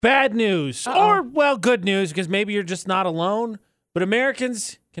Bad news. Uh-oh. Or, well, good news, because maybe you're just not alone. But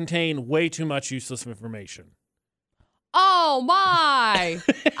Americans contain way too much useless information. Oh, my.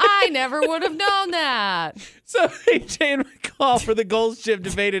 I never would have known that. So AJ and McCall for the Goals Gym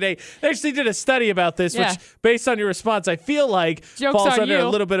debate today. They actually did a study about this, Yeah. which, based on your response, I feel like Joke's falls on under you. a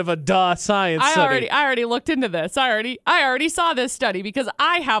little bit of a science study. I already looked into this. I already saw this study because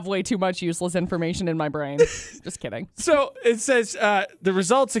I have way too much useless information in my brain. Just kidding. So it says the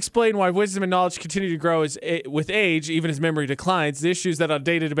results explain why wisdom and knowledge continue to grow with age, even as memory declines. The issue is that on a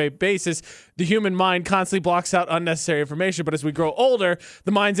day-to-day basis, the human mind constantly blocks out unnecessary information. But as we grow older,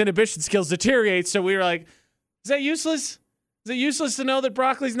 the mind's inhibition skills deteriorate. So we were like, is that useless? Is it useless to know that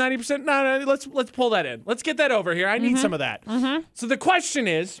broccoli's 90%? No, let's pull that in. Let's get that over here. I need some of that. Mm-hmm. So the question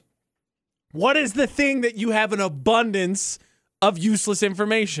is, what is the thing that you have an abundance of useless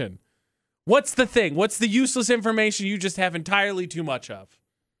information? What's the thing? What's the useless information you just have entirely too much of?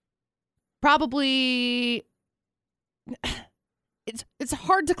 Probably it's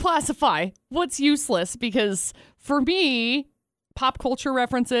hard to classify what's useless because for me, pop culture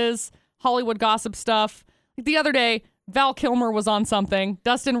references, Hollywood gossip stuff. Like the other day, Val Kilmer was on something.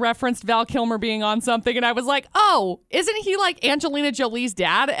 Dustin referenced Val Kilmer being on something, and I was like, oh, isn't he like Angelina Jolie's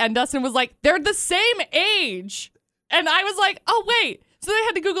dad? And Dustin was like, they're the same age. And I was like, oh, wait. So they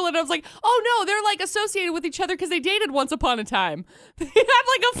had to Google it, and I was like, oh, no, they're like associated with each other because they dated once upon a time. They had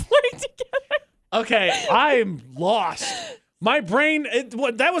like a flirting together. Okay, I'm lost. My brain,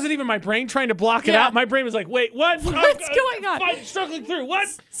 that wasn't even my brain trying to block it Yeah. out. My brain was like, wait, what? What's going on? I'm struggling through. What?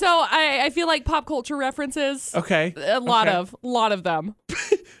 So I feel like pop culture references. Okay. A lot of them.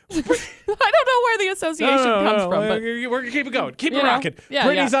 I don't know where the association comes from, but we're gonna keep it going. Keep it You know, rocking. yeah,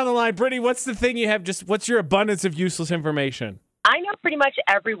 Brittany's yeah. on the line. Brittany, what's the thing you have? What's your abundance of useless information? I know pretty much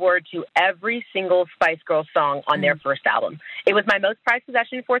every word to every single Spice Girls song on their first album. It was my most prized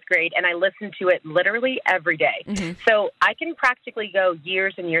possession in fourth grade, and I listened to it literally every day. Mm-hmm. So I can practically go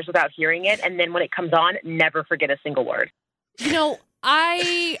years and years without hearing it, and then when it comes on, never forget a single word. you know,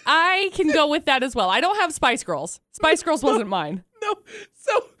 I can go with that as well. I don't have Spice Girls. Spice Girls wasn't mine. No.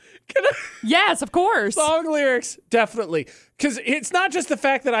 So can I? Yes, of course. Song lyrics, definitely. Because it's not just the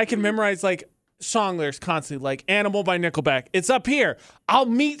fact that I can memorize like song lyrics constantly, like Animal by Nickelback. It's up here. I'll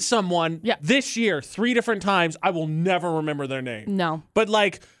meet someone this year 3 different times. I will never remember their name. No. But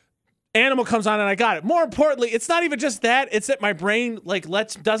like Animal comes on and I got it. More importantly, it's not even just that. It's that my brain like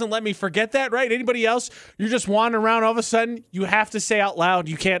doesn't let me forget that, right? Anybody else, you're just wandering around, all of a sudden you have to say out loud.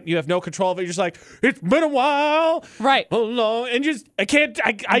 You have no control of it. You're just like, it's been a while. Right. And just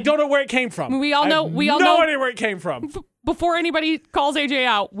I don't know where it came from. We all know. I have no idea where it came from. Before anybody calls AJ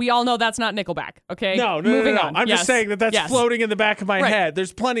out, we all know that's not Nickelback, okay? No. Moving on. I'm just saying that's floating in the back of my head.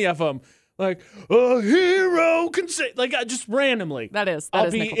 There's plenty of them. Like, a hero can say, like, just randomly. I'll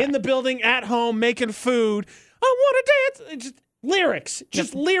be Nickelback. in the building at home making food. I want to dance. Just lyrics.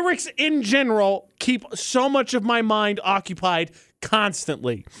 Just lyrics in general keep so much of my mind occupied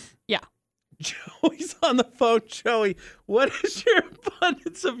constantly. Yeah. Joey's on the phone. Joey, what is your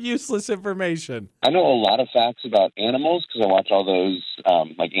abundance of useless information? I know a lot of facts about animals because I watch all those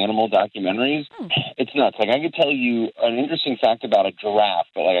like animal documentaries. It's nuts. Like I could tell you an interesting fact about a giraffe,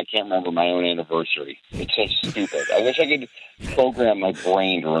 but like I can't remember my own anniversary. It's so stupid. I wish I could program my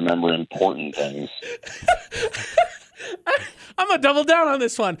brain to remember important things. I'm going to double down on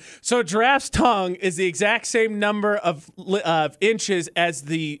this one. So a giraffe's tongue is the exact same number of inches as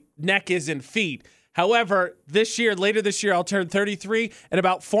the neck is in feet. However, later this year, I'll turn 33, and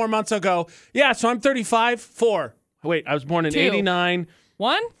about 4 months ago, so I'm 35, 4. Wait, I was born in 89.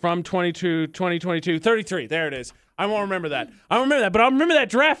 1? From 2022, 33. There it is. I won't remember that. I don't remember that, but I'll remember that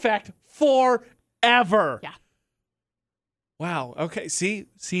giraffe fact forever. Yeah. Wow. Okay. See?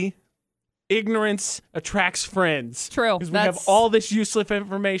 Ignorance attracts friends. True. Because we have all this useless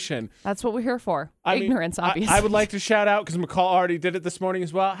information. That's what we're here for. Ignorance, obviously. I would like to shout out, because McCall already did it this morning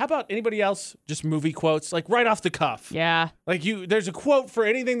as well. How about anybody else? Just movie quotes, like right off the cuff. Yeah. Like there's a quote for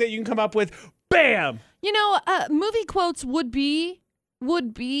anything that you can come up with. Bam! You know, movie quotes would be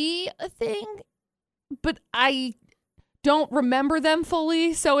a thing, but I don't remember them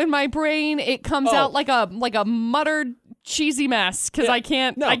fully. So in my brain, it comes out like a muttered cheesy mess because I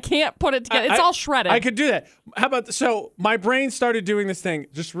can't put it together. It's all shredded. I could do that. How about so my brain started doing this thing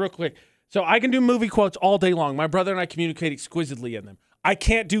just real quick. So I can do movie quotes all day long. My brother and I communicate exquisitely in them. I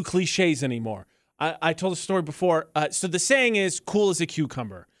can't do cliches anymore. I told a story before. So the saying is cool as a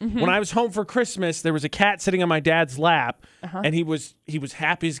cucumber. Mm-hmm. When I was home for Christmas, there was a cat sitting on my dad's lap, and he was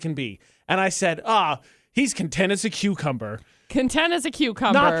happy as can be. And I said, he's content as a cucumber. Content as a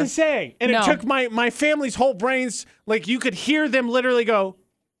cucumber. Not the saying. And it took my family's whole brains, like you could hear them literally go,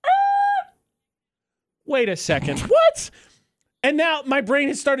 wait a second. What? And now my brain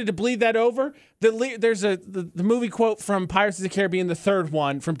has started to bleed that over. There's the movie quote from Pirates of the Caribbean, the third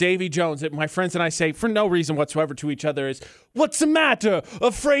one, from Davy Jones, that my friends and I say for no reason whatsoever to each other is, "What's the matter?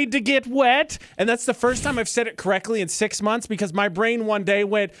 Afraid to get wet?" And that's the first time I've said it correctly in 6 months because my brain one day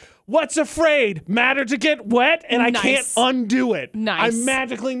went, "What's afraid? Matter to get wet?" And I can't undo it. Nice. I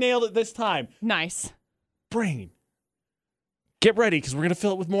magically nailed it this time. Nice. Brain. Get ready because we're going to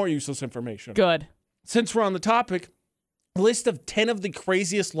fill it with more useless information. Good. Since we're on the topic, a list of 10 of the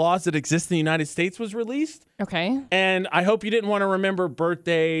craziest laws that exist in the United States was released. Okay. And I hope you didn't want to remember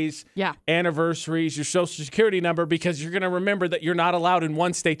birthdays, anniversaries, your social security number, because you're going to remember that you're not allowed in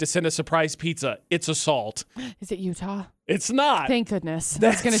one state to send a surprise pizza. It's assault. Is it Utah? It's not. Thank goodness.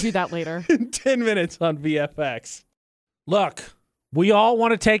 That's going to do that later. In 10 minutes on VFX. Look, we all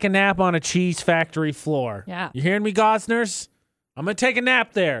want to take a nap on a cheese factory floor. Yeah. You hearing me, Gosners? I'm going to take a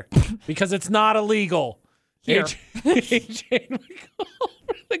nap there because it's not illegal. Here. AJ and McCall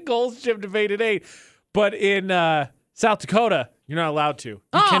for the Gold's Gym debate at 8. But in South Dakota, you're not allowed to. You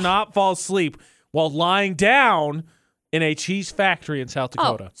cannot fall asleep while lying down in a cheese factory in South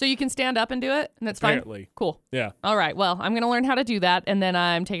Dakota. So you can stand up and do it, and that's Apparently. fine? Cool. Yeah. All right. Well, I'm going to learn how to do that, and then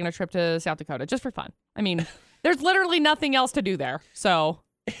I'm taking a trip to South Dakota just for fun. I mean, there's literally nothing else to do there, so.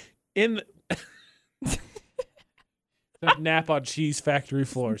 Nap on cheese factory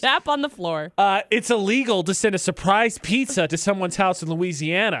floors. Nap on the floor. It's illegal to send a surprise pizza to someone's house in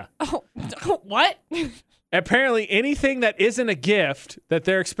Louisiana. Oh, what? Apparently, anything that isn't a gift that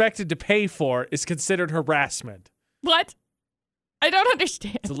they're expected to pay for is considered harassment. What? I don't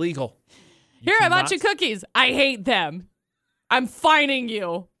understand. It's illegal. Here, I bought you cookies. I hate them. I'm fining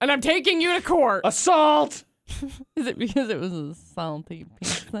you, and I'm taking you to court. Assault! Is it because it was a salty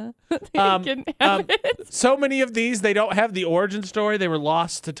pizza? Can have it? So many of these, they don't have the origin story. They were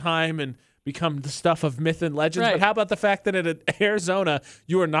lost to time and become the stuff of myth and legends. Right. But how about the fact that in Arizona,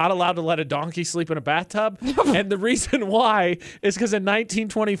 you are not allowed to let a donkey sleep in a bathtub? And the reason why is because in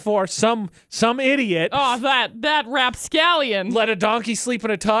 1924, some idiot that rapscallion let a donkey sleep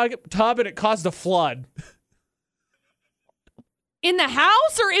in a tub and it caused a flood. in the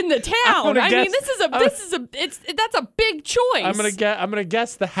house or in the town? I mean, that's a big choice. I'm gonna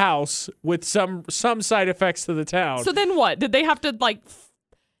guess the house with some side effects to the town. So then what? Did they have to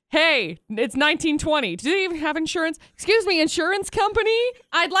hey, it's 1920. Do they even have insurance? Excuse me, insurance company?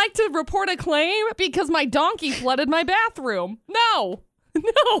 I'd like to report a claim because my donkey flooded my bathroom. No.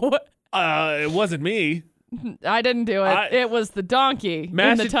 It wasn't me. I didn't do it. It was the donkey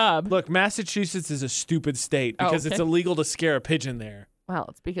in the tub. Look, Massachusetts is a stupid state because it's illegal to scare a pigeon there. Well,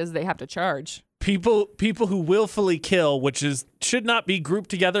 it's because they have to charge. People who willfully kill, which should not be grouped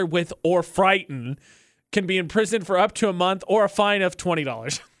together with or frighten, can be imprisoned for up to a month or a fine of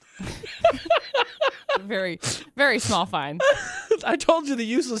 $20. Very, very small fine. I told you the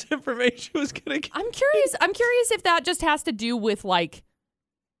useless information was gonna get. I'm curious if that just has to do with like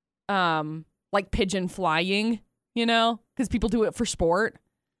pigeon flying, because people do it for sport.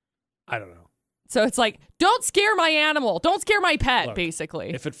 I don't know. So it's like, don't scare my animal. Don't scare my pet, Look,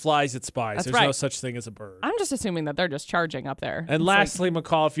 basically. If it flies, it spies. That's There's right. no such thing as a bird. I'm just assuming that they're just charging up there. And lastly,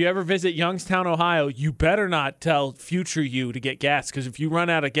 McCall, if you ever visit Youngstown, Ohio, you better not tell future you to get gas, because if you run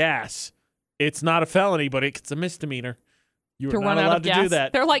out of gas, it's not a felony, but it's a misdemeanor. You are not allowed to do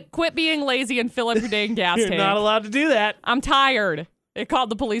that. They're like, quit being lazy and fill up your dang gas You're tank. not allowed to do that. I'm tired. They called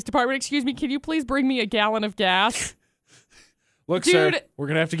the police department. Excuse me, can you please bring me a gallon of gas? Look, Dude. sir, we're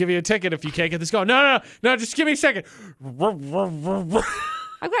going to have to give you a ticket if you can't get this going. No, just give me a second.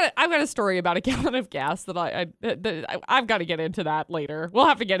 I've got a story about a gallon of gas that I've got to get into that later. We'll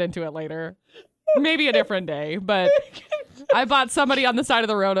have to get into it later. Maybe a different day, but I bought somebody on the side of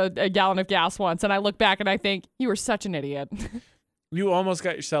the road a gallon of gas once, and I look back and I think, you were such an idiot. You almost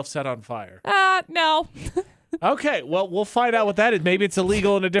got yourself set on fire. No. Okay, well, we'll find out what that is. Maybe it's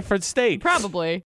illegal in a different state. Probably.